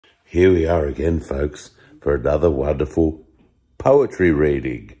Here we are again, folks, for another wonderful poetry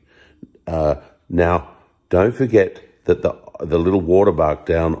reading. Now, don't forget that the little watermark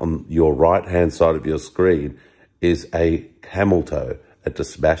down on your right-hand side of your screen is a camel toe. And to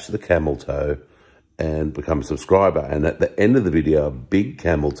smash the camel toe and become a subscriber. And at the end of the video, a big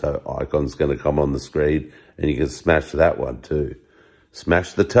camel toe icon's going to come on the screen, and you can smash that one too.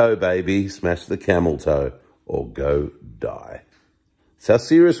 Smash the toe, baby. Smash the camel toe, or go die. That's how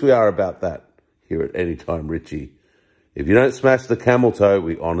serious we are about that here at Anytime Richie. If you don't smash the camel toe,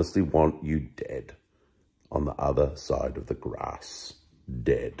 we honestly want you dead on the other side of the grass.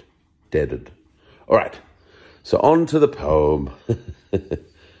 Dead. Deaded. All right. So on to the poem.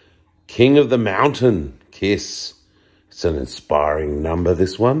 King of the Mountain, Kiss. It's an inspiring number,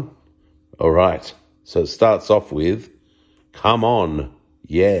 this one. All right. So it starts off with, come on,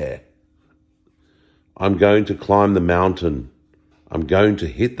 yeah. I'm going to climb the mountain. I'm going to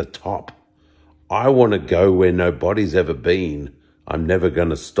hit the top. I want to go where nobody's ever been. I'm never going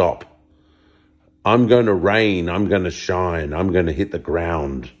to stop. I'm going to rain. I'm going to shine. I'm going to hit the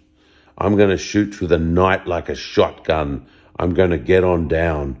ground. I'm going to shoot through the night like a shotgun. I'm going to get on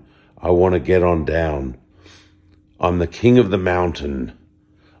down. I want to get on down. I'm the king of the mountain.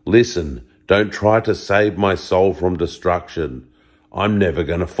 Listen, don't try to save my soul from destruction. I'm never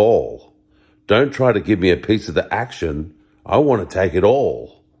going to fall. Don't try to give me a piece of the action. I want to take it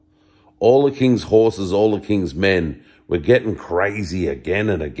all. All the king's horses, all the king's men, we're getting crazy again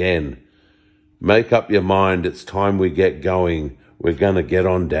and again. Make up your mind, it's time we get going. We're going to get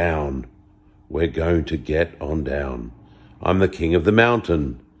on down. We're going to get on down. I'm the king of the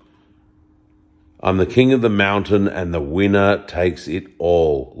mountain. I'm the king of the mountain, and the winner takes it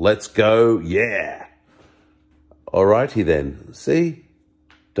all. Let's go, yeah. All righty then. See?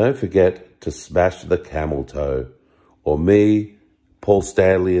 Don't forget to smash the camel toe. Or me, Paul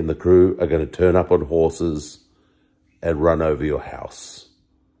Stanley and the crew are going to turn up on horses and run over your house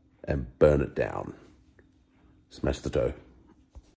and burn it down. Smash the toe.